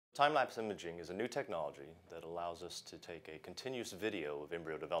Timelapse imaging is a new technology that allows us to take a continuous video of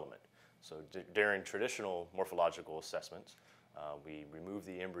embryo development. So during traditional morphological assessments, we remove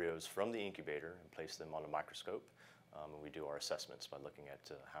the embryos from the incubator and place them on a microscope. And we do our assessments by looking at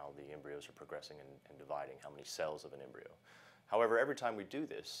how the embryos are progressing and dividing, how many cells of an embryo. However, every time we do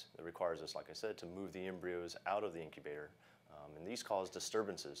this, it requires us, like I said, to move the embryos out of the incubator. And these cause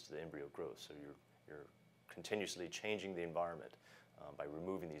disturbances to the embryo growth. So you're continuously changing the environment by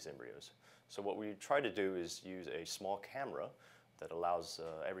removing these embryos. So what we try to do is use a small camera that allows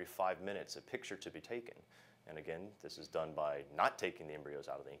every 5 minutes a picture to be taken. And again, this is done by not taking the embryos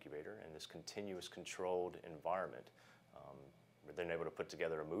out of the incubator in this continuous controlled environment. We're then able to put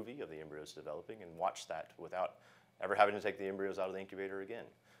together a movie of the embryos developing and watch that without ever having to take the embryos out of the incubator again.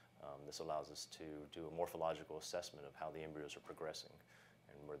 This allows us to do a morphological assessment of how the embryos are progressing.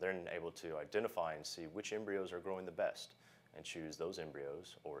 And we're then able to identify and see which embryos are growing the best and choose those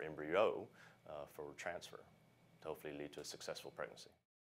embryos or embryo for transfer to hopefully lead to a successful pregnancy.